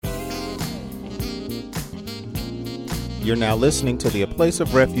You're now listening to the A Place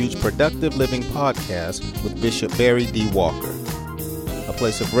of Refuge Productive Living podcast with Bishop Barry D. Walker. A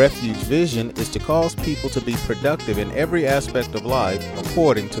Place of Refuge vision is to cause people to be productive in every aspect of life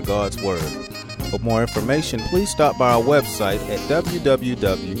according to God's Word. For more information, please stop by our website at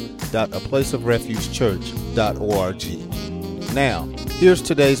www.aplaceofrefugechurch.org. Now, here's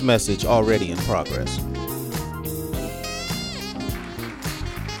today's message already in progress.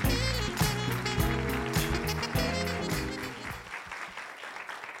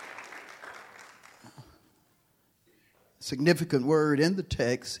 Significant word in the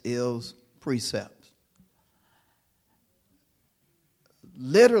text is precepts.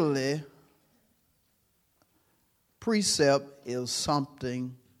 Literally, precept is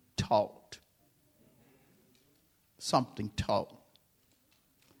something taught. Something taught.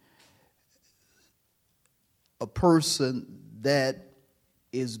 A person that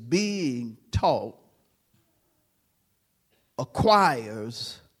is being taught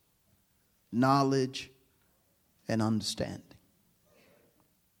acquires knowledge and understanding.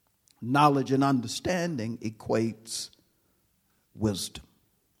 Knowledge and understanding equates wisdom.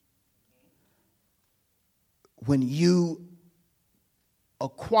 When you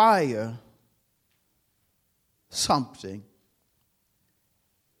acquire something,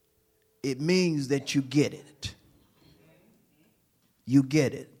 it means that you get it. You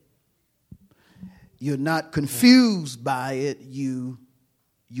get it. You're not confused by it, you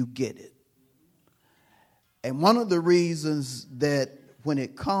get it. And one of the reasons that when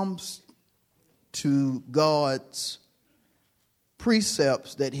it comes to God's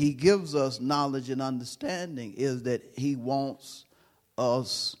precepts that he gives us knowledge and understanding is that he wants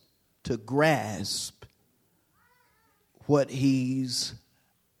us to grasp what he's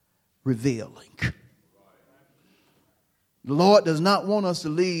revealing. The Lord does not want us to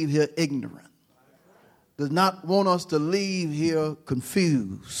leave here ignorant. Does not want us to leave here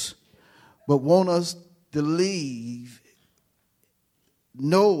confused, but want us to leave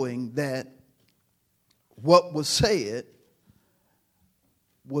knowing that what was said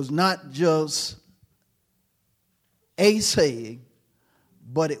was not just a saying,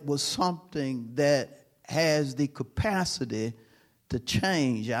 but it was something that has the capacity to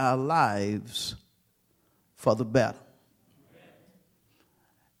change our lives for the better.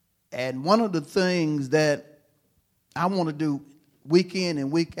 And one of the things that I want to do week in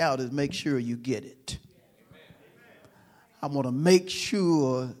and week out is make sure you get it. I want to make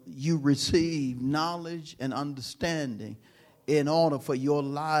sure you receive knowledge and understanding in order for your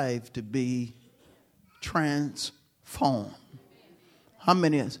life to be transformed. How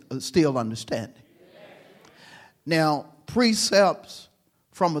many still understanding? Now, precepts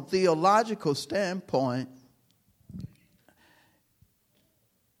from a theological standpoint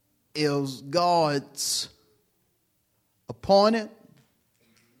is God's appointed,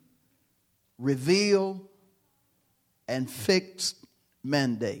 revealed, and fixed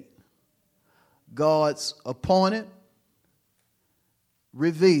mandate. God's appointed,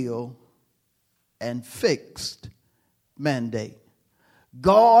 revealed, and fixed mandate.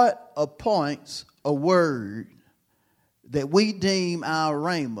 God appoints a word that we deem our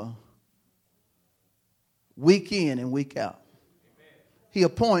rhema week in and week out. He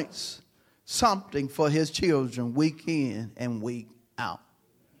appoints something for his children week in and week out.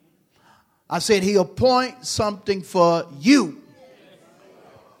 I said he appoints something for you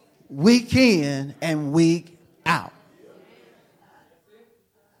week in and week out.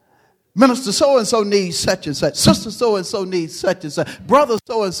 Minister so-and-so needs such and such. Sister so-and-so needs such and such. Brother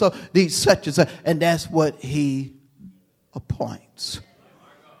so-and-so needs such and such. And that's what he appoints.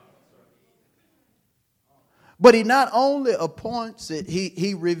 But he not only appoints it,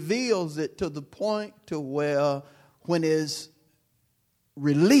 he reveals it to the point to where when it's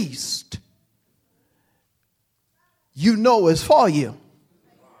released, you know it's for you.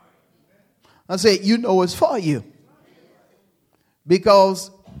 I said, you know it's for you.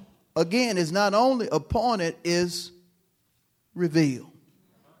 Because, again, it's not only appointed, it's revealed.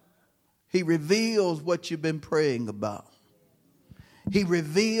 He reveals what you've been praying about. He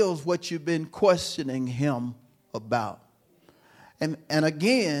reveals what you've been questioning him about. And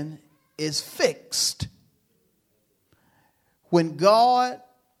again, it's fixed. When God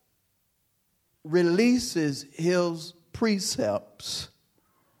releases his precepts,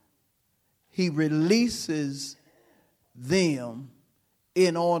 he releases them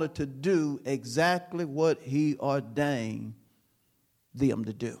in order to do exactly what he ordained them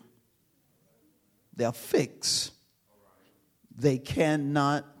to do. They're fixed. They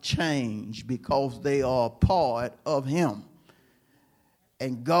cannot change because they are a part of him.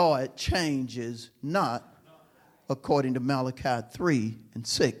 And God changes not according to Malachi 3 and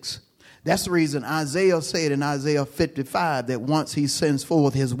 6. That's the reason Isaiah said in Isaiah 55 that once he sends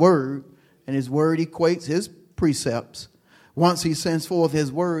forth his word, and his word equates his precepts, once he sends forth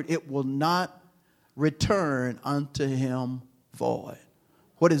his word, it will not return unto him void.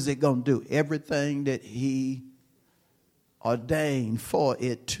 What is it going to do? Everything that he ordained for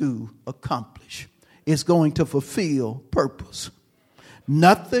it to accomplish. It's going to fulfill purpose.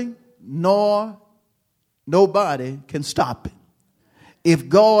 Nothing nor nobody can stop it. If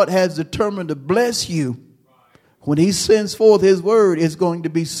God has determined to bless you, when he sends forth his word, it's going to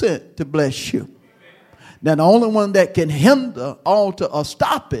be sent to bless you. Now, the only one that can hinder, alter, or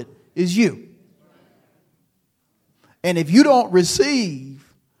stop it is you. And if you don't receive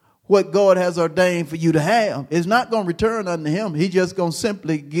what God has ordained for you to have, it's not going to return unto him. He's just going to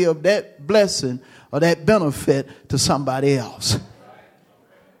simply give that blessing or that benefit to somebody else.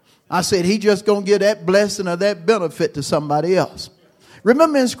 I said he just going to give that blessing or that benefit to somebody else.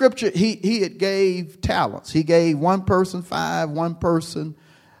 Remember in Scripture, he had gave talents. He gave one person 5, one person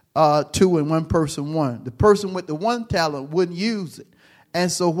 2, and one person 1. The person with the 1 talent wouldn't use it.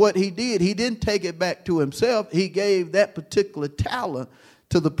 And so what he did, he didn't take it back to himself. He gave that particular talent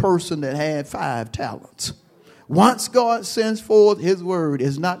to the person that had 5 talents. Once God sends forth his word,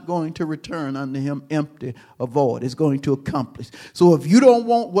 it's not going to return unto him empty or void. It's going to accomplish. So if you don't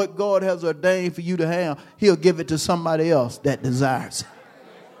want what God has ordained for you to have, he'll give it to somebody else that desires it.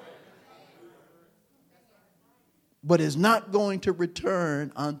 But it's not going to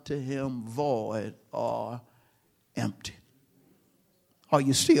return unto him void or empty. Are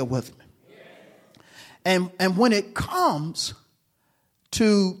you still with me? And when it comes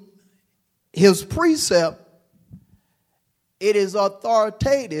to his precept, it is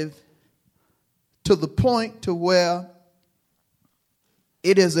authoritative to the point to where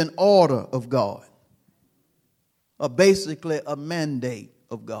it is an order of God, or basically a mandate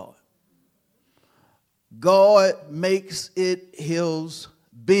of God. God makes it his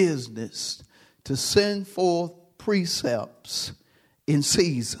business to send forth precepts in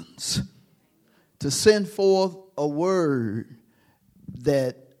seasons, to send forth a word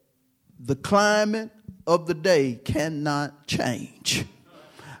that the climate of the day cannot change.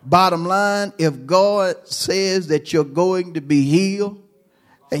 Bottom line, if God says that you're going to be healed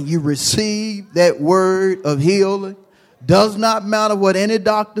and you receive that word of healing, does not matter what any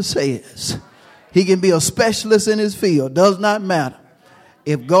doctor says. He can be a specialist in his field. Does not matter.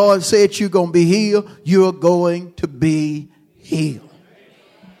 If God said you're going to be healed, you're going to be healed.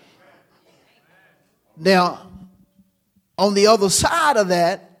 Now, on the other side of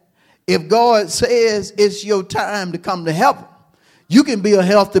that, if God says it's your time to come to heaven, you can be a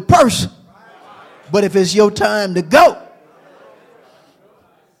healthy person. But if it's your time to go,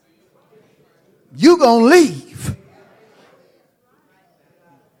 you're going to leave.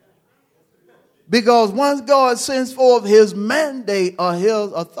 Because once God sends forth his mandate or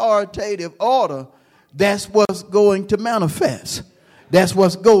his authoritative order, that's what's going to manifest. That's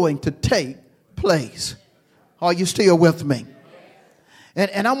what's going to take place. Are you still with me?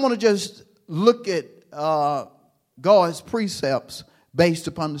 And I want to just look at God's precepts based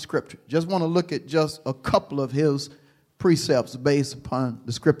upon the scripture. Just want to look at just a couple of his precepts based upon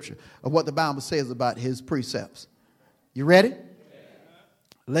the scripture of what the Bible says about his precepts. You ready?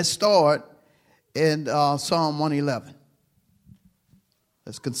 Let's start in Psalm 111.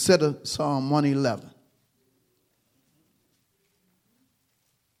 Let's consider Psalm 111.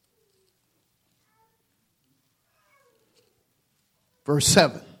 Verse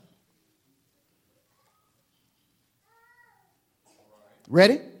 7.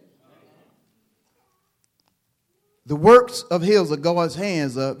 Ready? The works of his are God's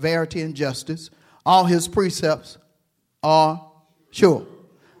hands are verity and justice. All his precepts are sure.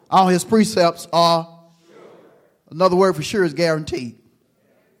 All his precepts are sure. Another word for sure is guaranteed.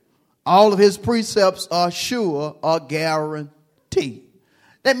 All of his precepts are sure or guaranteed.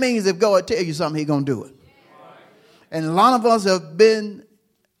 That means if God tells you something, he's going to do it. And a lot of us have been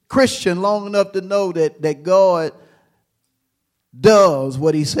Christian long enough to know that God does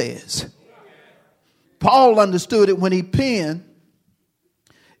what he says. Paul understood it when he penned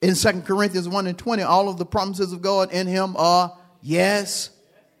in 2 Corinthians 1 and 20, all of the promises of God in him are yes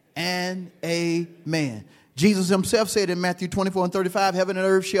and amen. Jesus himself said in Matthew 24 and 35, heaven and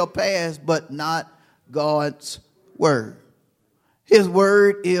earth shall pass, but not God's word. His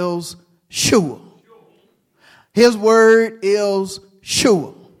word is sure. His word is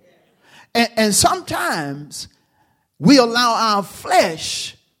sure. And sometimes we allow our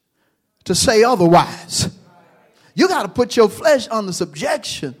flesh to say otherwise. You got to put your flesh under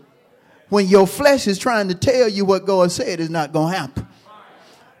subjection when your flesh is trying to tell you what God said is not going to happen.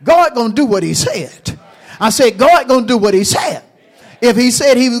 God going to do what he said. I said, God going to do what he said. If he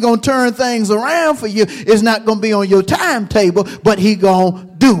said he was going to turn things around for you, it's not going to be on your timetable, but he going to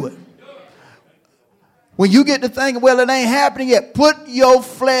do it. When you get to thinking, well, it ain't happening yet, put your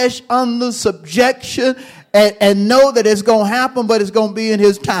flesh under subjection and know that it's going to happen, but it's going to be in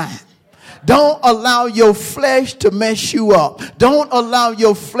his time. Don't allow your flesh to mess you up. Don't allow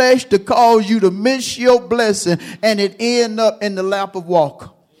your flesh to cause you to miss your blessing and it end up in the lap of Walker.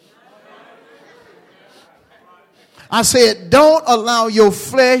 I said, don't allow your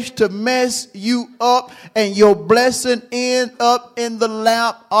flesh to mess you up and your blessing end up in the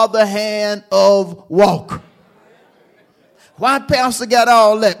lap of the hand of Walker. Why Pastor got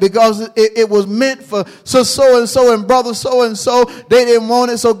all that? Because it was meant for so-and-so and brother so-and-so. They didn't want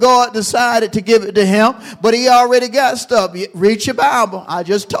it, so God decided to give it to him. But he already got stuff. Read your Bible. I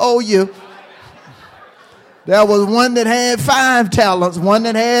just told you. There was one that had 5 talents, one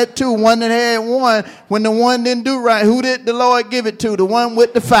that had 2, one that had 1. When the one didn't do right, who did the Lord give it to? The one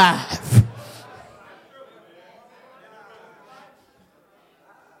with the 5.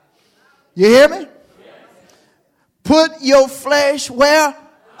 You hear me? Put your flesh where?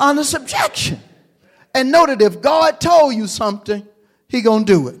 Under subjection. And know that if God told you something, he gonna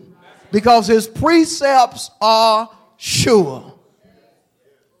do it. Because his precepts are sure.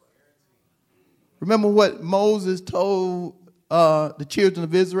 Remember what Moses told the children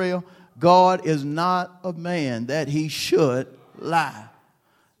of Israel? God is not a man that he should lie,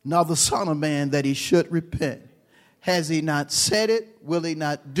 nor the son of man that he should repent. Has he not said it? Will he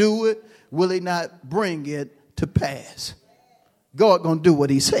not do it? Will he not bring it to pass? God gonna do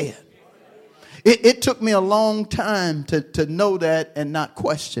what he said. It took me a long time to know that and not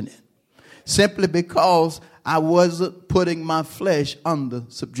question it. Simply because I wasn't putting my flesh under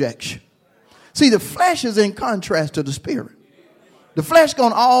subjection. See, the flesh is in contrast to the spirit. The flesh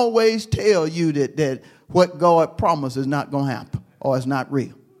going to always tell you that what God promised is not going to happen or it's not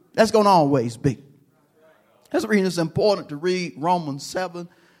real. That's going to always be. That's the reason it's important to read Romans 7,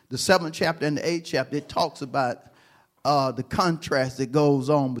 the 7th chapter and the 8th chapter. It talks about the contrast that goes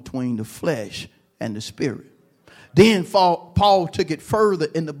on between the flesh and the spirit. Then Paul took it further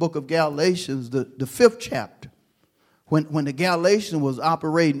in the book of Galatians, the 5th chapter. When the Galatians was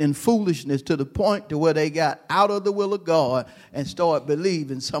operating in foolishness to the point to where they got out of the will of God and started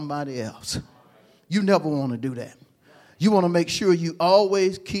believing somebody else. You never want to do that. You want to make sure you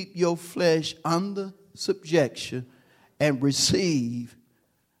always keep your flesh under subjection and receive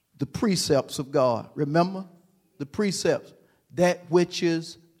the precepts of God. Remember the precepts, that which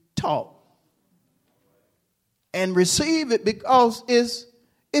is taught. And receive it because it's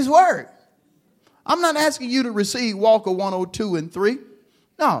word. I'm not asking you to receive Walker 102 and 3.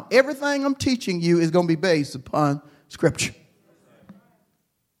 No, everything I'm teaching you is going to be based upon Scripture.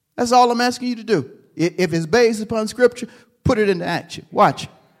 That's all I'm asking you to do. If it's based upon Scripture, put it into action. Watch.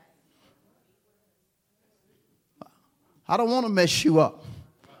 I don't want to mess you up.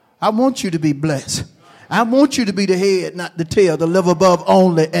 I want you to be blessed. I want you to be the head, not the tail, to live above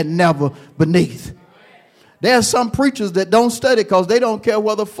only and never beneath. There are some preachers that don't study because they don't care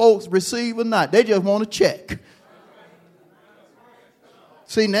whether folks receive or not. They just want to check.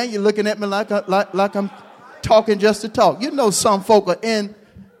 See, now you're looking at me like I'm talking just to talk. You know some folk are in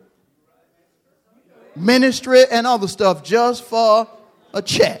ministry and other stuff just for a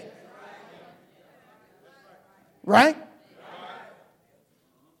check. Right?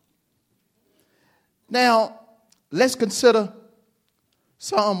 Now, let's consider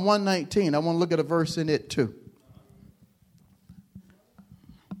Psalm 119. I want to look at a verse in it too.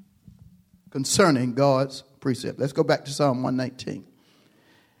 Concerning God's precept. Let's go back to Psalm 119.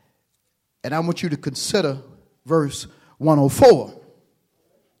 And I want you to consider verse 104.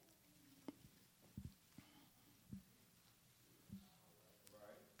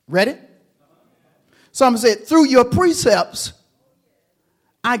 Ready? Psalm said, through your precepts,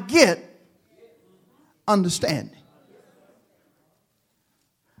 I get understanding.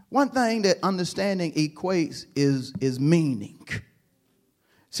 One thing that understanding equates is meaning.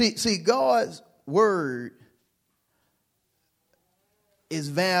 See, God's word is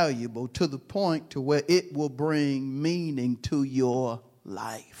valuable to the point to where it will bring meaning to your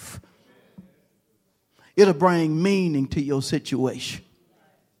life. It'll bring meaning to your situation.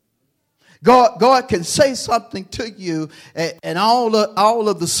 God can say something to you, and all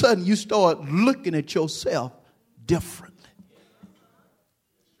of a sudden you start looking at yourself differently.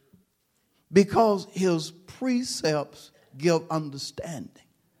 Because his precepts give understanding.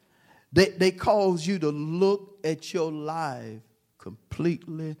 They cause you to look at your life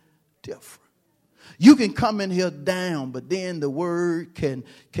completely different. You can come in here down, but then the word can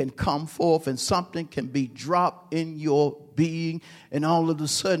come forth and something can be dropped in your being, and all of a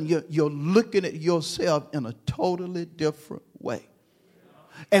sudden you're looking at yourself in a totally different way.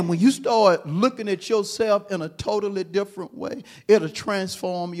 And when you start looking at yourself in a totally different way, it'll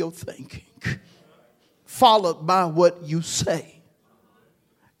transform your thinking, followed by what you say.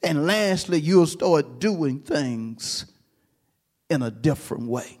 And lastly, you'll start doing things in a different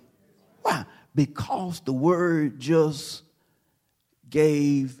way. Why? Because the word just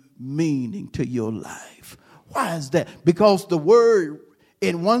gave meaning to your life. Why is that? Because the word,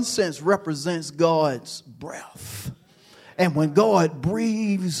 in one sense, represents God's breath. And when God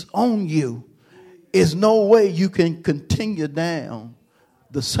breathes on you, there's no way you can continue down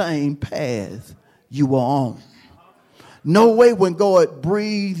the same path you were on. No way when God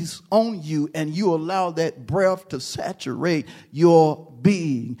breathes on you and you allow that breath to saturate your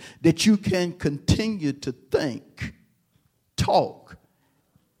being that you can continue to think, talk,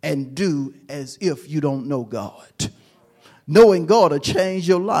 and do as if you don't know God. Knowing God will change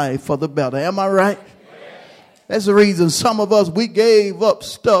your life for the better. Am I right? That's the reason some of us, we gave up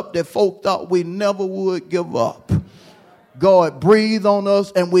stuff that folk thought we never would give up. God breathed on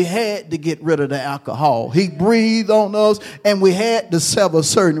us and we had to get rid of the alcohol. He breathed on us and we had to sever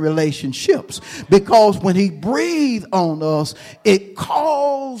certain relationships. Because when he breathed on us, it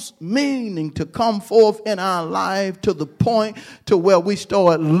caused meaning to come forth in our life to the point to where we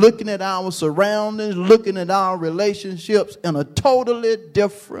start looking at our surroundings, looking at our relationships in a totally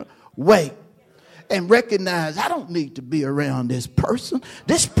different way. And recognize I don't need to be around this person.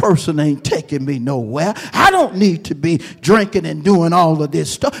 This person ain't taking me nowhere. I don't need to be drinking and doing all of this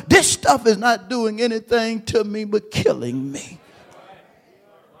stuff. This stuff is not doing anything to me but killing me.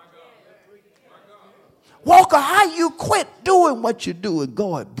 Walker, how you quit doing what you do? And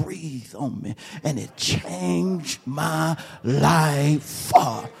God breathed on me and it changed my life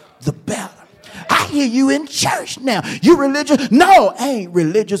for the better. I hear you in church now. You religious? No, I ain't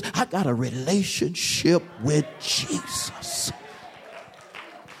religious. I got a relationship with Jesus.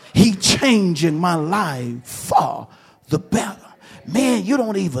 He changing my life for the better. Man, you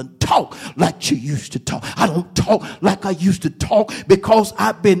don't even talk like you used to talk. I don't talk like I used to talk because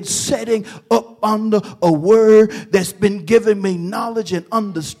I've been setting up under a word that's been giving me knowledge and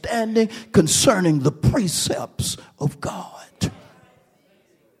understanding concerning the precepts of God.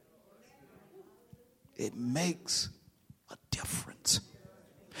 It makes a difference.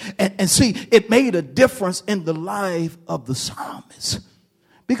 And see, it made a difference in the life of the psalmist.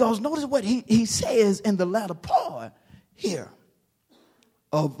 Because notice what he says in the latter part here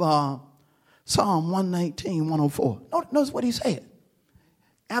of Psalm 119, 104. Notice what he said.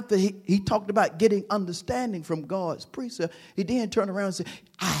 After he talked about getting understanding from God's precept, he then turned around and said,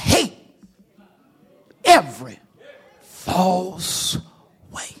 I hate every false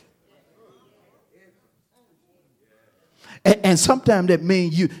way. And sometimes that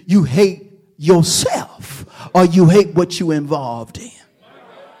means you hate yourself or you hate what you involved in.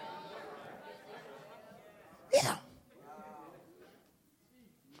 Yeah.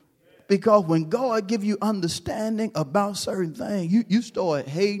 Because when God gives you understanding about certain things, you start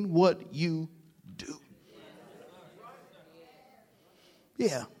hating what you do.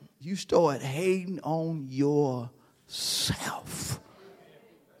 Yeah. You start hating on yourself.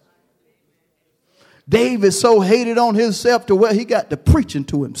 David so hated on himself to where he got to preaching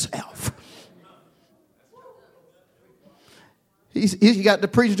to himself. He got to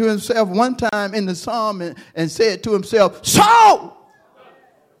preaching to himself one time in the psalm and said to himself, Saul,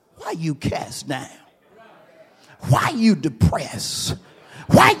 why you cast down? Why you depressed?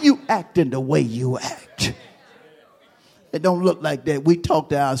 Why you acting the way you act? It don't look like that. We talk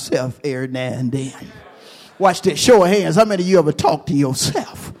to ourselves every now and then. Watch this. Show of hands. How many of you ever talk to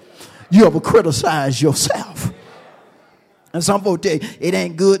yourself? You ever criticize yourself? And some folks tell you, it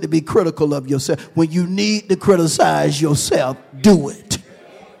ain't good to be critical of yourself. When you need to criticize yourself, do it.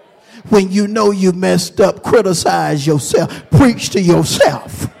 When you know you messed up, criticize yourself. Preach to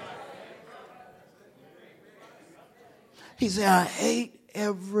yourself. He said, I hate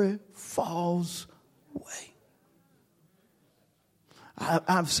every false way.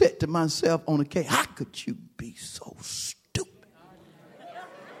 I've said to myself on occasion, how could you be so stupid?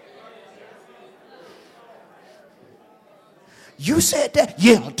 You said that?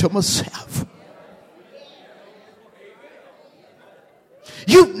 Yeah, to myself.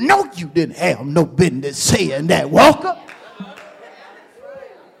 You know you didn't have no business saying that, Walker.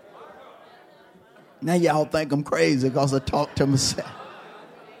 Now y'all think I'm crazy because I talk to myself.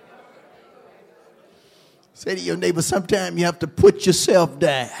 Say to your neighbor, sometimes you have to put yourself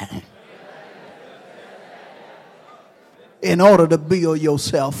down in order to build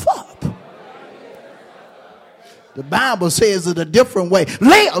yourself up. The Bible says it a different way.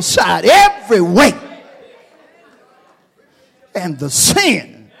 Lay aside every weight and the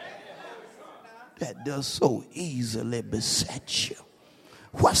sin that does so easily beset you.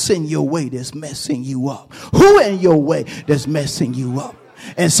 What's in your way that's messing you up? Who in your way that's messing you up?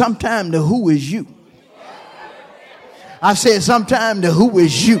 And sometimes the who is you. I said sometimes the who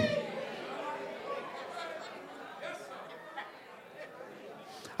is you.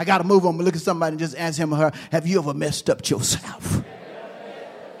 I got to move on, but look at somebody and just ask him or her, have you ever messed up yourself?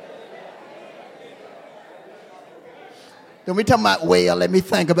 Don't be talking about, well, let me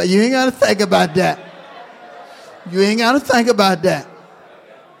think about it. You ain't got to think about that. You ain't got to think about that.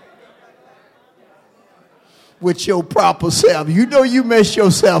 With your proper self. You know you mess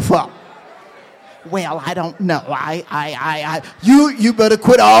yourself up. Well, I don't know. You better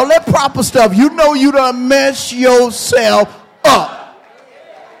quit all that proper stuff. You know you done mess yourself up.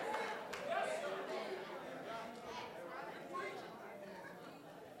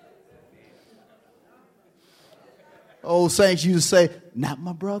 Old saints used to say, not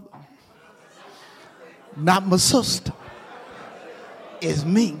my brother, not my sister. It's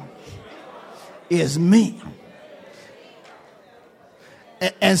me. It's me.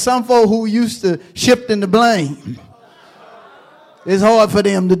 And some folk who used to shifting the blame, it's hard for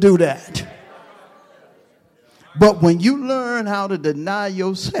them to do that. But when you learn how to deny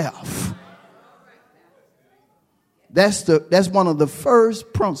yourself, that's one of the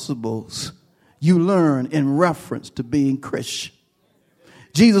first principles you learn in reference to being Christian.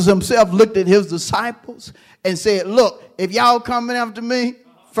 Jesus himself looked at his disciples and said, look, if y'all coming after me,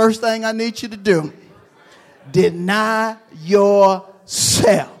 first thing I need you to do, deny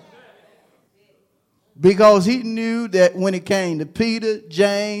yourself. Because he knew that when it came to Peter,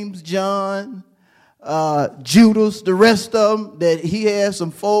 James, John, Judas, the rest of them, that he had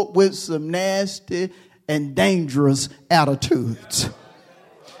some folk with some nasty and dangerous attitudes.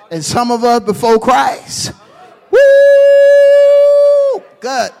 And some of us before Christ, woo,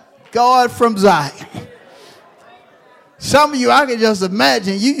 God from Zion. Some of you, I can just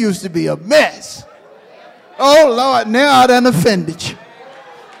imagine, you used to be a mess. Oh, Lord, now I done offended you.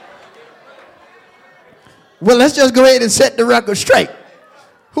 Well, let's just go ahead and set the record straight.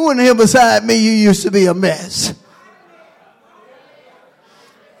 Who in here beside me, you used to be a mess?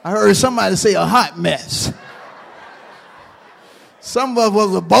 I heard somebody say a hot mess. Some of us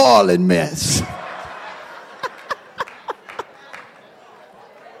was a boiling mess.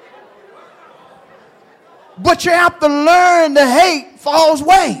 But you have to learn to hate false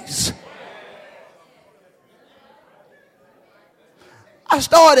ways. I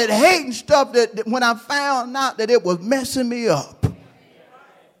started hating stuff that when I found out that it was messing me up.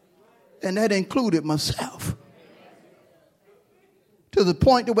 And that included myself. To the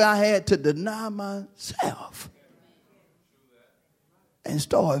point where I had to deny myself. And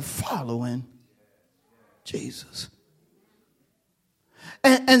start following Jesus.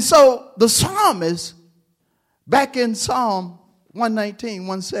 And so the psalmist, back in Psalm 119,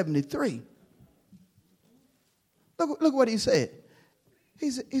 173, look what he said. He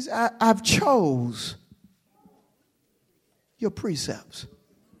said, I've chose your precepts.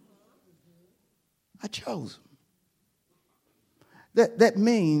 I chose them. That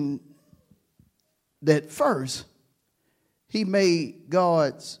means that first, he made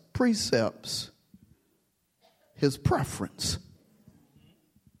God's precepts his preference.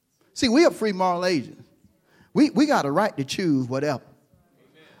 See, we are free moral agents. We got a right to choose whatever.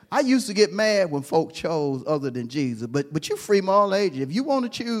 I used to get mad when folk chose other than Jesus, but you free moral agent. If you want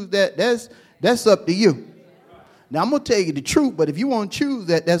to choose that, that's up to you. Now, I'm going to tell you the truth, but if you want to choose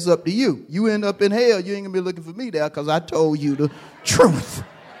that, that's up to you. You end up in hell, you ain't going to be looking for me there because I told you the truth.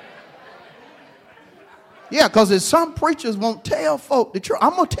 Yeah, because if some preachers won't tell folk the truth,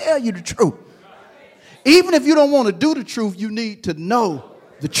 I'm going to tell you the truth. Even if you don't want to do the truth, you need to know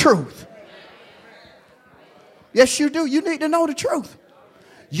the truth. Yes, you do. You need to know the truth.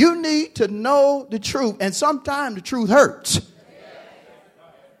 You need to know the truth. And sometimes the truth hurts.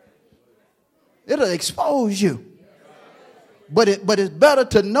 It'll expose you. But it's better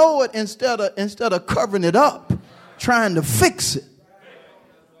to know it instead of covering it up, trying to fix it.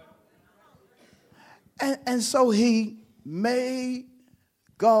 And so he made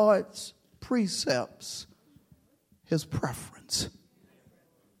God's precepts his preference.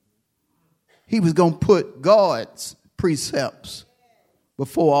 He was going to put God's precepts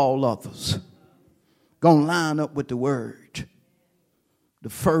before all others. Going to line up with the word. The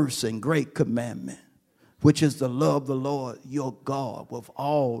first and great commandment, which is to love the Lord your God with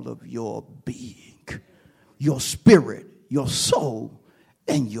all of your being, your spirit, your soul,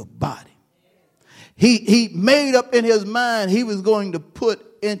 and your body. He made up in his mind he was going to put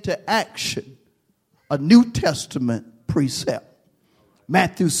into action a New Testament precept.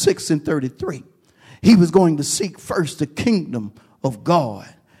 Matthew 6:33. He was going to seek first the kingdom of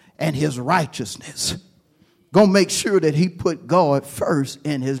God and his righteousness. Gonna make sure that he put God first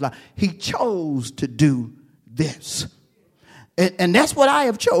in his life. He chose to do this. And that's what I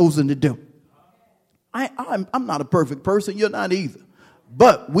have chosen to do. I'm not a perfect person. You're not either.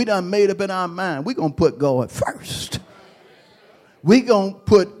 But we done made up in our mind. We're going to put God first. We're going to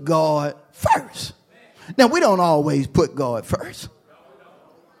put God first. Now, we don't always put God first.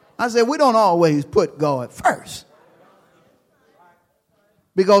 I said we don't always put God first.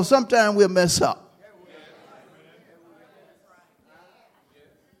 Because sometimes we'll mess up.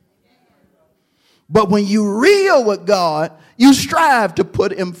 But when you're real with God, you strive to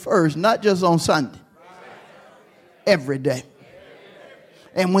put him first, not just on Sunday. Every day.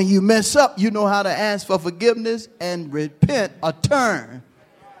 And when you mess up, you know how to ask for forgiveness and repent or turn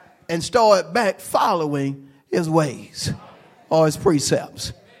and start back following his ways or his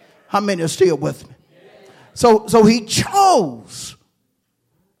precepts. How many are still with me? So he chose.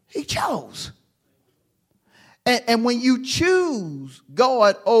 He chose. And when you choose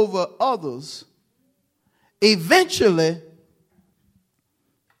God over others, eventually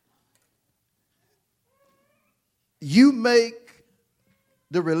you make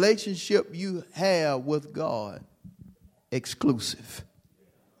the relationship you have with God exclusive.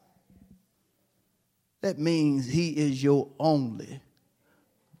 That means he is your only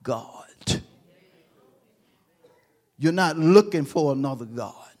God. You're not looking for another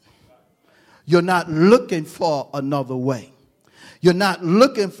God. You're not looking for another way. You're not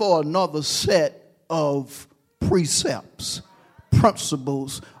looking for another set of precepts,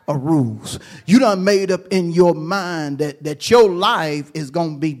 principles, or rules. You done made up in your mind that your life is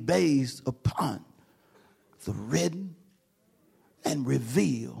going to be based upon the written and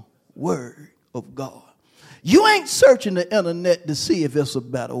revealed word of God. You ain't searching the internet to see if it's a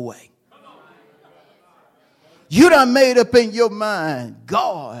better way. You done made up in your mind,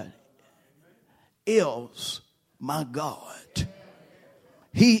 God is my God.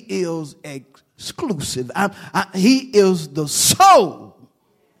 He is exclusive. He is the soul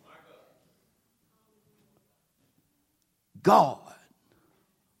God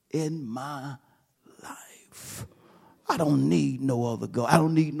in my life. I don't need no other God. I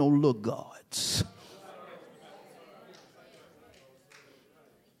don't need no little gods.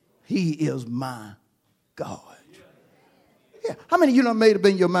 He is my God. Yeah. How many of you done made up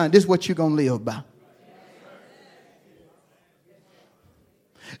in your mind this is what you're going to live by?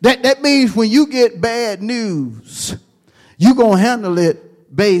 That means when you get bad news, you're going to handle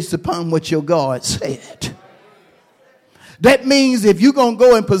it based upon what your God said. That means if you're going to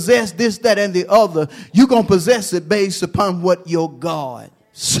go and possess this, that, and the other, you're going to possess it based upon what your God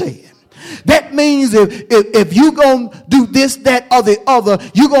said. That means if you're going to do this, that, or the other,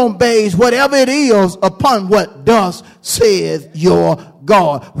 you're going to base whatever it is upon what thus saith your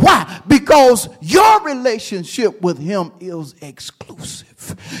God. Why? Because your relationship with him is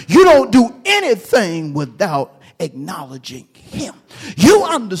exclusive. You don't do anything without acknowledging him. You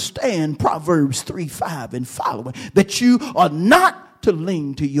understand Proverbs 3:5 and following, that you are not to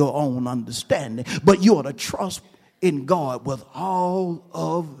lean to your own understanding, but you are to trust in God with all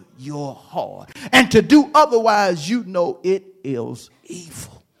of your heart. And to do otherwise, you know it is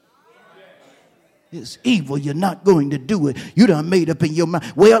evil. It's evil. You're not going to do it. You done made up in your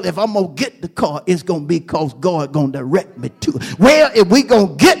mind, well, if I'm going to get the car, it's going to be because God going to direct me to it. Well, if we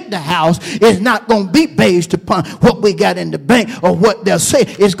going to get the house, it's not going to be based upon what we got in the bank or what they're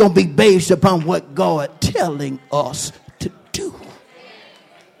saying. It's going to be based upon what God telling us to do.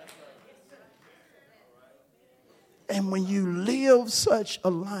 And when you live such a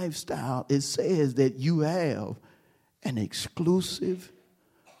lifestyle, it says that you have an exclusive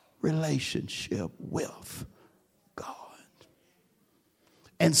relationship with God.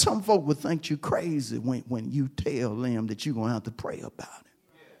 And some folk would think you crazy when you tell them that you're going to have to pray about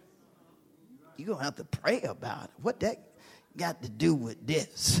it. You're going to have to pray about it. What that got to do with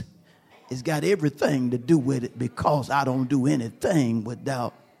this? It's got everything to do with it, because I don't do anything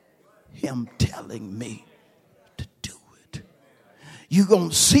without him telling me to do it. You're going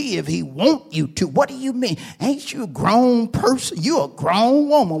to see if he want you to. What do you mean? Ain't you a grown person? You're a grown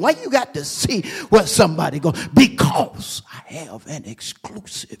woman. Why you got to see what somebody goes? Because I have an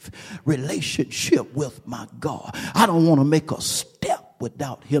exclusive relationship with my God. I don't want to make a step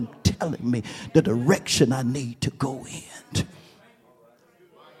without him telling me the direction I need to go in.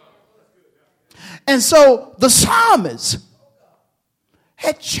 And so the psalmist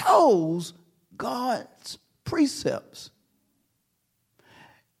had chose God's precepts.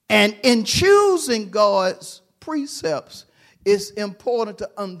 And in choosing God's precepts, it's important to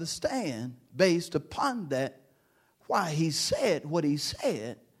understand, based upon that, why he said what he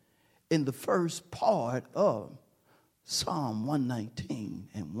said in the first part of Psalm 119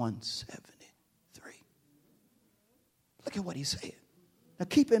 and 173. Look at what he said. Now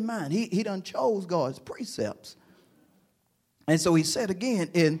keep in mind, he done chose God's precepts. And so he said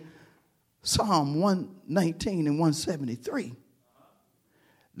again in Psalm 119 and 173,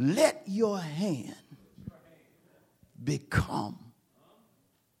 let your hand become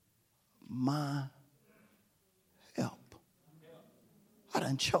my help. I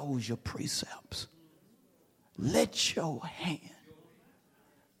done chose your precepts. Let your hand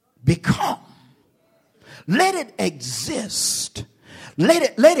become. Let it exist. Let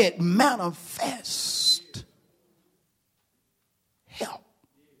it manifest help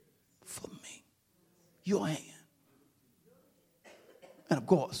for me. Your hand. And of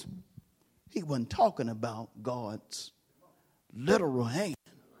course, he wasn't talking about God's literal hand,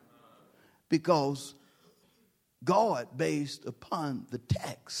 because God, based upon the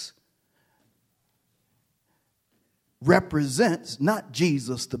text, represents not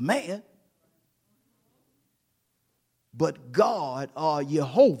Jesus the man, but God or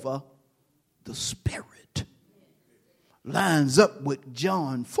Jehovah the Spirit. Lines up with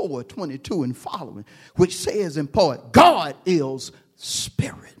John 4:22 and following, which says in part, God is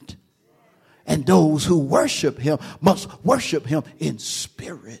Spirit, and those who worship him must worship him in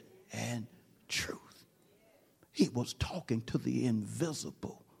spirit and truth. He was talking to the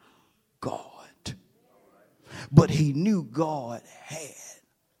invisible God. But he knew God had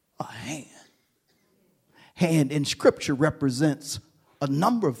a hand. Hand in Scripture represents a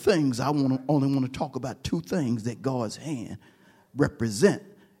number of things. I only want to talk about two things that God's hand represent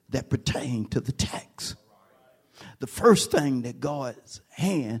that pertain to the text. The first thing that God's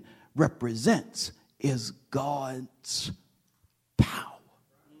hand represents is God's power.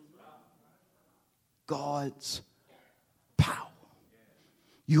 God's power.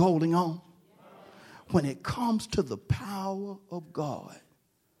 You holding on? When it comes to the power of God,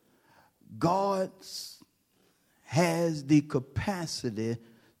 God has the capacity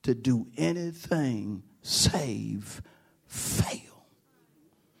to do anything save fail.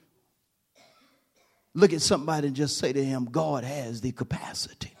 Look at somebody and just say to him, God has the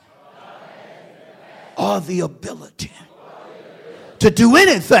capacity or the ability to do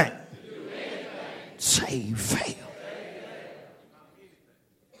anything save fail.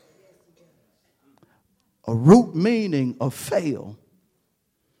 A root meaning of fail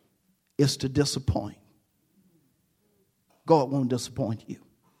is to disappoint. God won't disappoint you.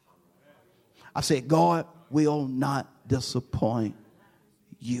 I said, God will not disappoint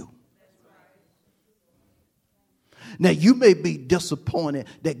you. Now, you may be disappointed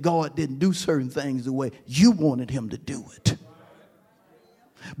that God didn't do certain things the way you wanted him to do it.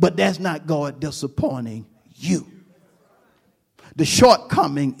 But that's not God disappointing you. The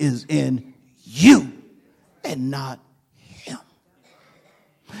shortcoming is in you and not him.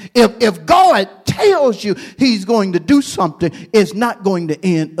 If God tells you he's going to do something, it's not going to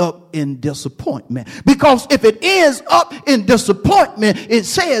end up in disappointment. Because if it ends up in disappointment, it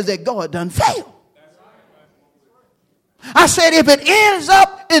says that God done failed. I said if it ends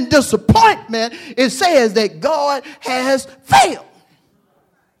up in disappointment, it says that God has failed.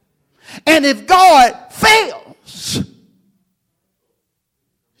 And if God fails,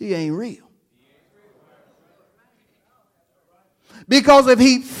 he ain't real. Because if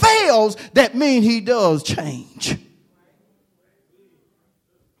he fails, that means he does change.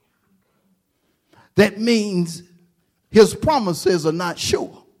 That means his promises are not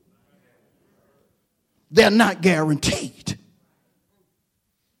sure. They're not guaranteed.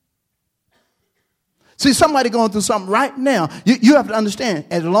 See, somebody going through something right now, you have to understand,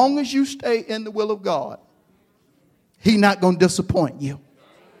 as long as you stay in the will of God, he's not going to disappoint you.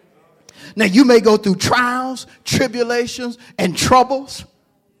 Now, you may go through trials, tribulations, and troubles,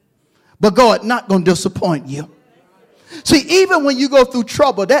 but God not going to disappoint you. See, even when you go through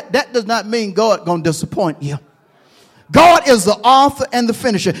trouble, that does not mean God going to disappoint you. God is the author and the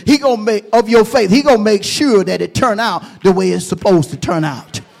finisher. He gonna make of your faith. He gonna make sure that it turn out the way it's supposed to turn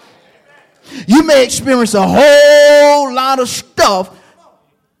out. You may experience a whole lot of stuff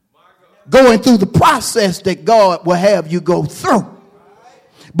going through the process that God will have you go through.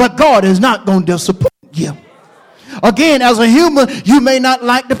 But God is not going to disappoint you. Again, as a human, you may not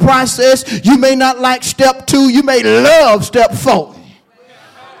like the process. You may not like step 2. You may love step 4.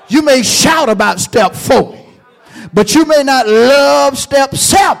 You may shout about step 4, but you may not love step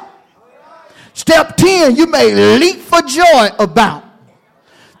 7. Step 10, you may leap for joy about.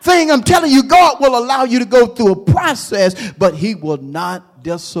 Thing I'm telling you, God will allow you to go through a process, but he will not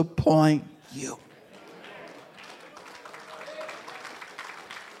disappoint you.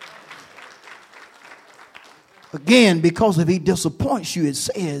 Again, because if he disappoints you, it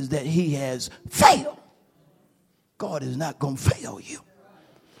says that he has failed. God is not going to fail you.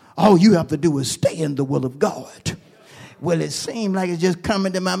 All you have to do is stay in the will of God. Well, it seems like it's just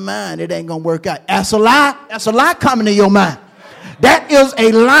coming to my mind. It ain't going to work out. That's a lie. That's a lie coming to your mind. That is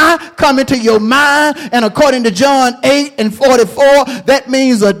a lie coming to your mind. And according to John 8:44, that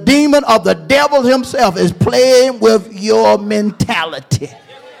means a demon of the devil himself is playing with your mentality.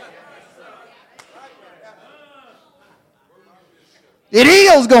 It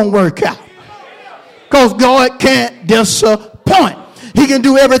is going to work out. Because God can't disappoint. He can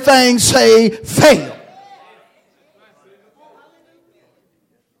do everything save fail.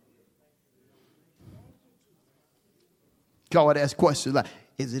 God asks questions like,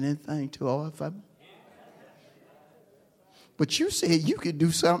 is it anything too hard for me? But you said you could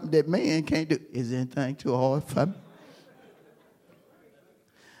do something that man can't do. Is anything too hard for me?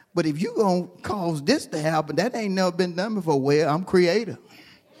 But if you're going to cause this to happen, that ain't never been done before. Well, I'm creator.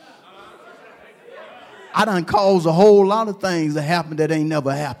 I done caused a whole lot of things to happen that ain't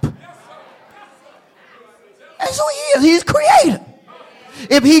never happened. That's who he is. He's creator.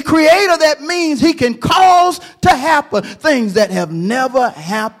 If he creator, that means he can cause to happen things that have never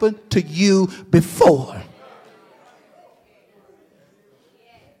happened to you before.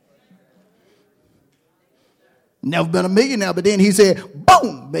 Never been a millionaire, but then he said,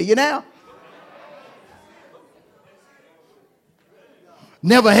 boom, millionaire.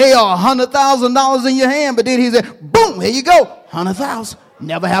 Never held $100,000 in your hand, but then he said, boom, here you go, 100,000.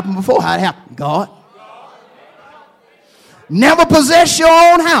 Never happened before. How'd it happen? God. Never possess your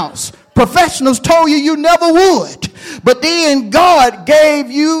own house. Professionals told you you never would. But then God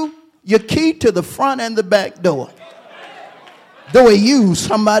gave you your key to the front and the back door. Though he used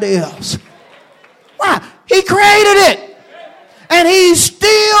somebody else. Why? He created it. And he's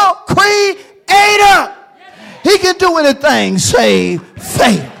still creator. He can do anything save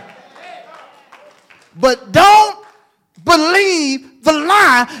fail. But don't believe the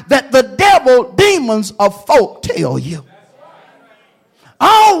lie that the devil, demons, or folk tell you.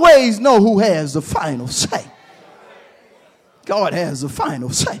 Always know who has the final say. God has the final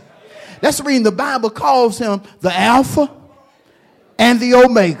say. That's the reason the Bible calls him the Alpha and the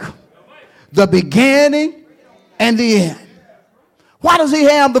Omega, the beginning and the end. Why does he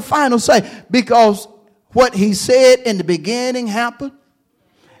have the final say? Because what he said in the beginning happened,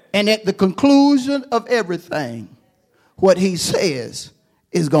 and at the conclusion of everything, what he says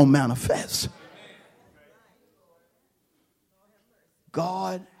is going to manifest.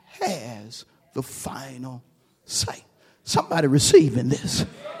 God has the final say. Somebody receiving this.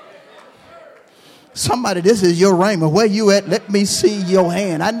 Somebody, this is your rhema. Where you at? Let me see your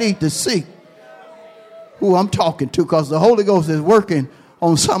hand. I need to see who I'm talking to, because the Holy Ghost is working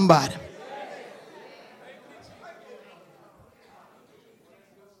on somebody.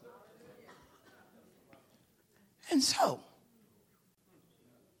 And so,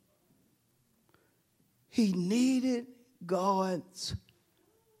 he needed God's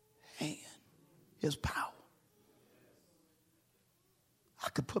hand, his power. I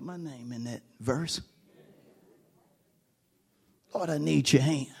could put my name in that verse. Lord, I need your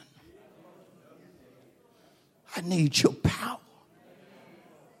hand. I need your power.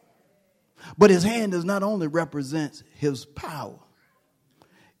 But his hand does not only represent his power,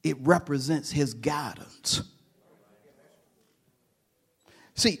 it represents his guidance.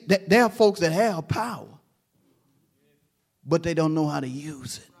 See, there are folks that have power, but they don't know how to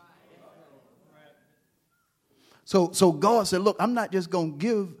use it. So God said, look, I'm not just going to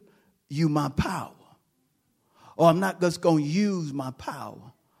give you my power, or I'm not just going to use my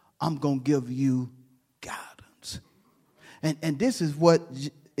power. I'm going to give you guidance. And this is what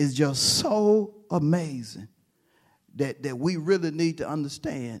is just so amazing that we really need to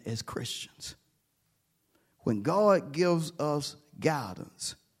understand as Christians. When God gives us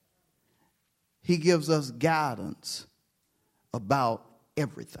guidance, he gives us guidance about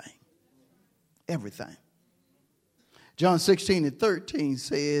everything. Everything. John 16:13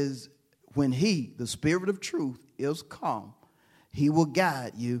 says, when he, the Spirit of truth, is come, he will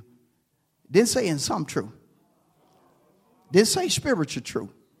guide you. Didn't say in some truth. Didn't say spiritual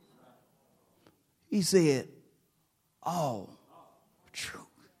truth. He said, all truth.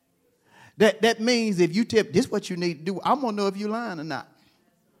 That means if you tip, this is what you need to do. I'm going to know if you're lying or not.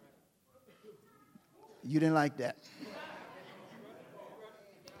 You didn't like that.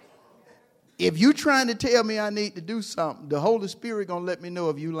 If you trying to tell me I need to do something, the Holy Spirit going to let me know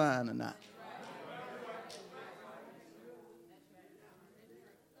if you lying or not.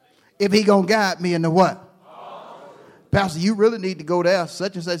 If he going to guide me into what? Pastor, you really need to go there,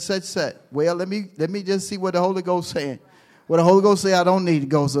 such and such, such, such. Well, let me just see what the Holy Ghost saying. What the Holy Ghost say, I don't need to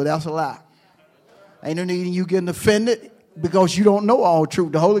go, so that's a lie. Ain't no need in you getting offended because you don't know all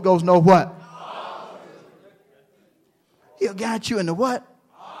truth. The Holy Ghost know what? He'll guide you into what?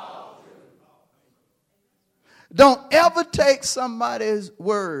 Don't ever take somebody's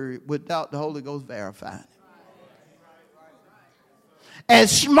word without the Holy Ghost verifying it.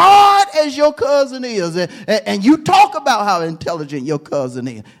 As smart as your cousin is, and you talk about how intelligent your cousin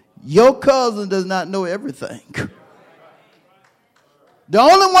is, your cousin does not know everything. The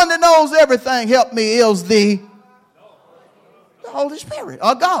only one that knows everything, help me, is the Holy Spirit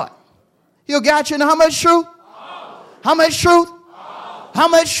or God. He'll guide you into how much truth? How much truth? How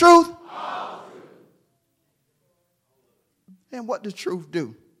much truth? And what does truth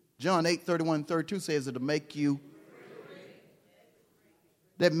do? John 8:31-32 says it'll make you.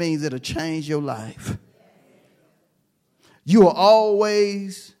 That means it'll change your life. You will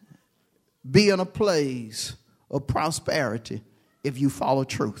always be in a place of prosperity if you follow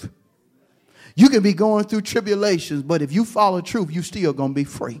truth. You can be going through tribulations, but if you follow truth, you still going to be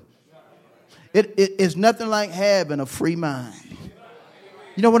free. It's nothing like having a free mind.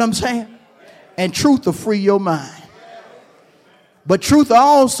 You know what I'm saying? And truth will free your mind. But truth will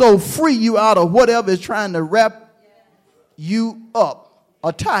also free you out of whatever is trying to wrap you up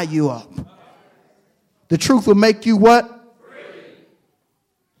or tie you up. The truth will make you what? Free.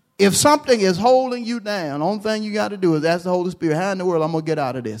 If something is holding you down, the only thing you got to do is ask the Holy Spirit, how in the world I'm going to get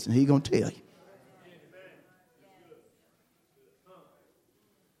out of this? And he's going to tell you.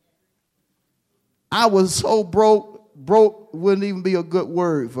 I was so broke wouldn't even be a good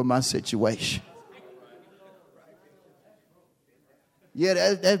word for my situation.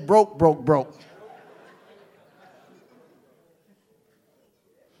 Yeah, that's broke.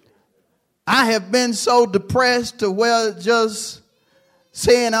 I have been so depressed to where just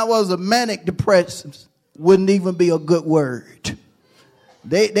saying I was a manic depressive wouldn't even be a good word.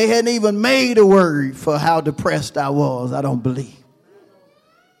 They hadn't even made a word for how depressed I was, I don't believe.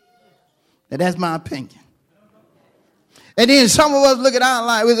 And that's my opinion. And then some of us look at our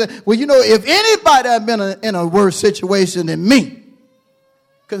life and say, well, you know, if anybody had been in a worse situation than me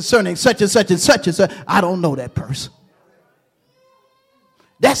concerning such and such and such and such, I don't know that person.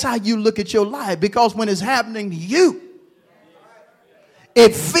 That's how you look at your life, because when it's happening to you,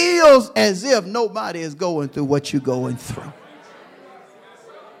 it feels as if nobody is going through what you're going through.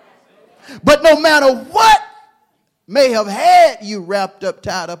 But no matter what may have had you wrapped up,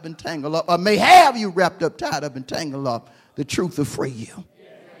 tied up, and tangled up, or may have you wrapped up, tied up, and tangled up, the truth will free you.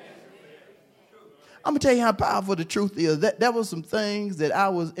 I'm going to tell you how powerful the truth is. There were some things that I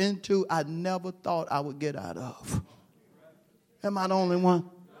was into I never thought I would get out of. Am I the only one?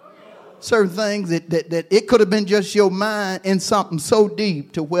 Certain things that it could have been just your mind in something so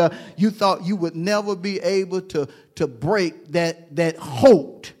deep to where you thought you would never be able to break that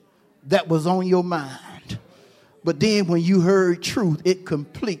hold that was on your mind. But then when you heard truth, it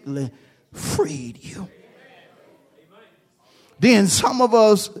completely freed you. Then some of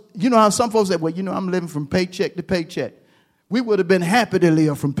us, you know how some folks say, well, you know, I'm living from paycheck to paycheck. We would have been happy to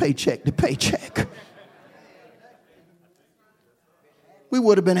live from paycheck to paycheck. We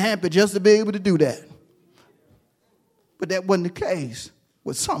would have been happy just to be able to do that. But that wasn't the case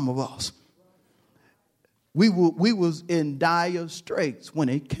with some of us. We was in dire straits when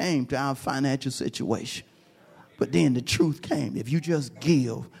it came to our financial situation. But then the truth came. If you just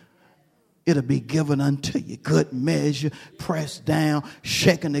give, it'll be given unto you. Good measure, pressed down,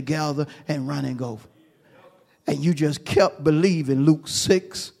 shaken together, and running over. And you just kept believing. Luke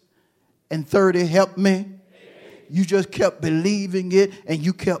 6:30, help me. You just kept believing it, and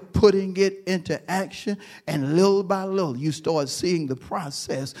you kept putting it into action. And little by little, you started seeing the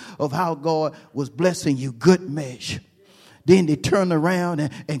process of how God was blessing you. Good measure. Then they turned around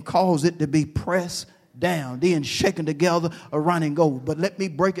and caused it to be pressed down, then shaken together, or running over. But let me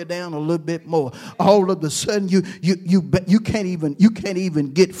break it down a little bit more. All of a sudden, you can't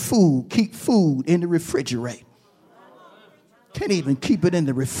even get food, keep food in the refrigerator. Can't even keep it in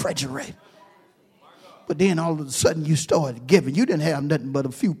the refrigerator. But then all of a sudden you started giving. You didn't have nothing but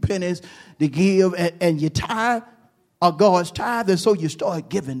a few pennies to give, and you tithe, or God's tithe, and so you started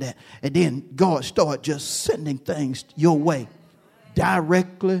giving that. And then God started just sending things your way,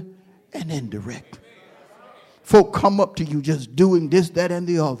 directly and indirectly. Folk come up to you just doing this, that, and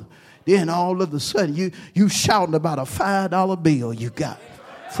the other. Then all of a sudden you shouting about a $5 bill you got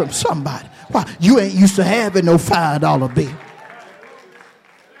from somebody. Why? You ain't used to having no $5 bill.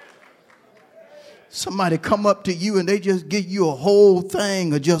 Somebody come up to you and they just give you a whole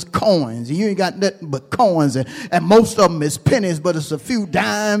thing of just coins. And you ain't got nothing but coins. And most of them is pennies, but it's a few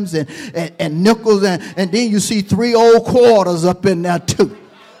dimes and nickels. And then you see 3 old quarters up in there too.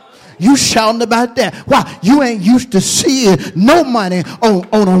 You shouting about that. Why? You ain't used to seeing no money on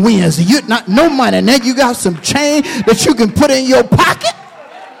a Wednesday. You not no money. Now you got some change that you can put in your pocket.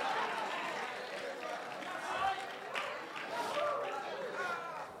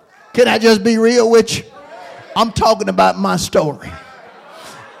 Can I just be real with you? I'm talking about my story.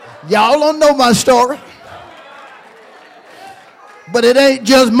 Y'all don't know my story. But it ain't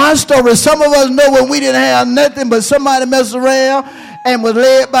just my story. Some of us know when we didn't have nothing, but somebody messed around and was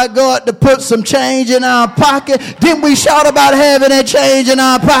led by God to put some change in our pocket. Then we shout about having that change in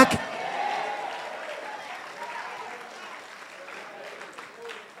our pocket.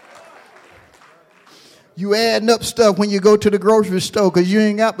 You adding up stuff when you go to the grocery store because you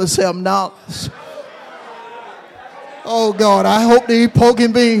ain't got but $7. Oh, God, I hope these pork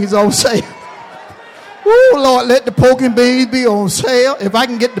and beans on sale. Woo, Lord, let the pork and beans be on sale. If I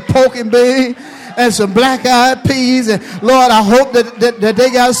can get the pork and beans and some black-eyed peas, and Lord, I hope that they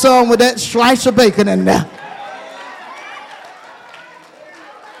got some with that slice of bacon in there.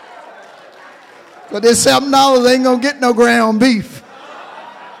 But this $7 ain't going to get no ground beef.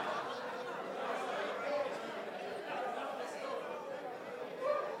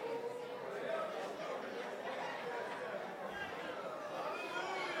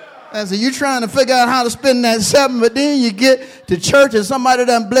 And so you trying to figure out how to spend that $7, but then you get to church and somebody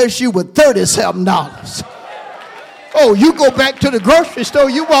done bless you with $37. Oh, you go back to the grocery store,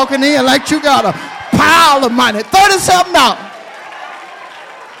 you walking in like you got a pile of money. $37.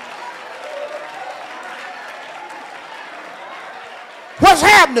 What's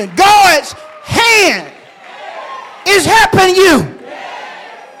happening? God's hand is helping you.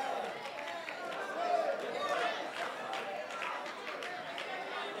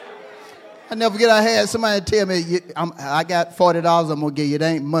 I never forget I had somebody tell me, I got $40 I'm going to give you. It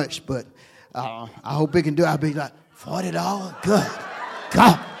ain't much, but I hope it can do it. I'll be like, $40? Good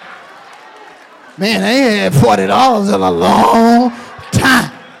God. Man, I ain't had $40 in a long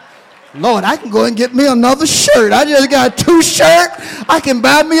time. Lord, I can go and get me another shirt. I just got 2 shirts. I can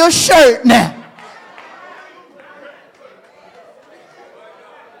buy me a shirt now.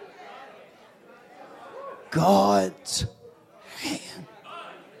 God's hand.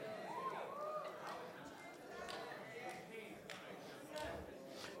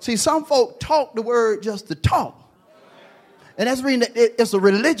 See, some folk talk the word just to talk. And that's reading it's a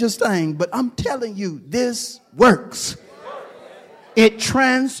religious thing. But I'm telling you, this works. It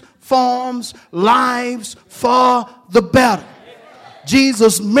transforms lives for the better.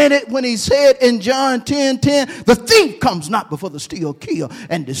 Jesus meant it when he said in John 10:10, the thief comes not before to steal, kill,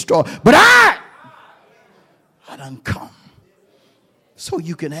 and destroy. But I done come so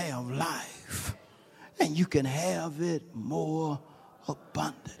you can have life. And you can have it more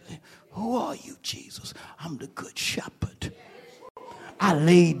abundantly. Who are you, Jesus? I'm the good shepherd. I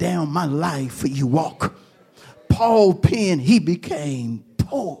laid down my life for you. Walk. Paul penned, he became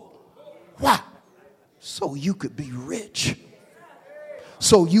poor. Why? So you could be rich.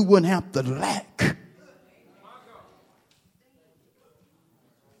 So you wouldn't have to lack.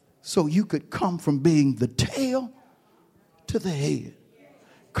 So you could come from being the tail to the head.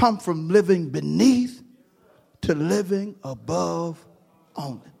 Come from living beneath to living above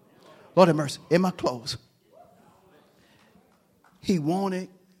only. Lord have mercy. In my clothes. He wanted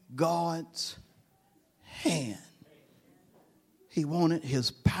God's hand. He wanted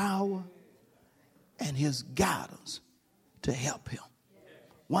his power and his guidance to help him.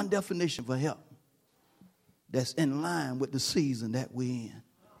 One definition for help that's in line with the season that we're in.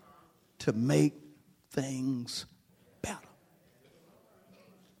 To make things better.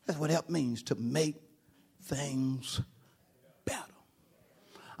 That's what help means, to make things better.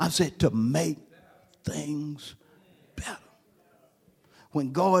 I said to make things better.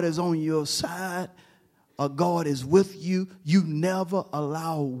 When God is on your side or God is with you, you never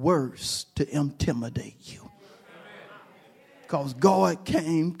allow worse to intimidate you. Because God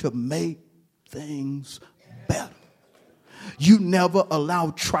came to make things better. You never allow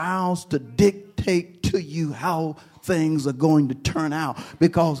trials to dictate to you how things are going to turn out,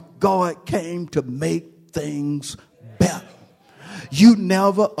 because God came to make things better. You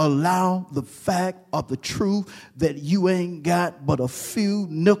never allow the fact of the truth that you ain't got but a few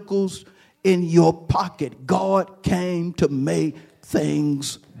nickels in your pocket. God came to make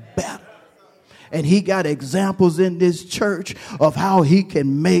things better. And he got examples in this church of how he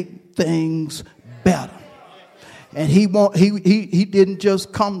can make things better. And he didn't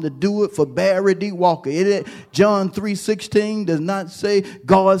just come to do it for Barry D. Walker. John 3:16 does not say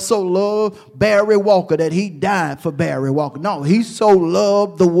God so loved Barry Walker that he died for Barry Walker. No, he so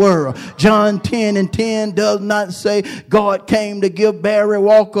loved the world. John 10:10 does not say God came to give Barry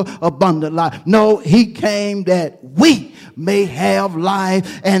Walker abundant life. No, he came that we may have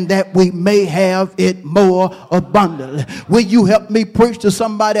life and that we may have it more abundantly. Will you help me preach to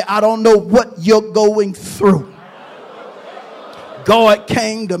somebody? I don't know what you're going through. God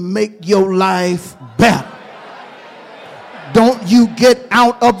came to make your life better. Don't you get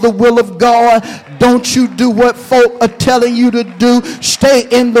out of the will of God. Don't you do what folk are telling you to do. Stay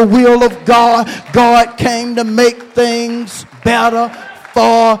in the will of God. God came to make things better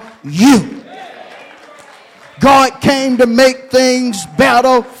for you. God came to make things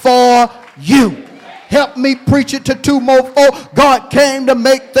better for you. Help me preach it to two more folk. God came to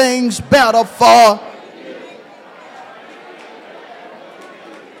make things better for you.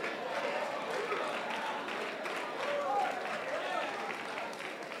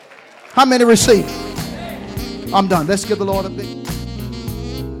 How many receive? I'm done. Let's give the Lord a big.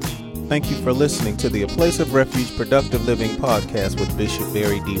 Thank you for listening to the A Place of Refuge Productive Living podcast with Bishop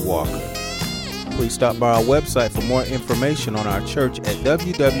Barry D. Walker. Please stop by our website for more information on our church at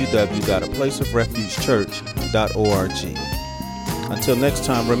www.aplaceofrefugechurch.org. Until next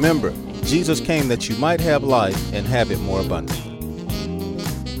time, remember, Jesus came that you might have life and have it more abundantly.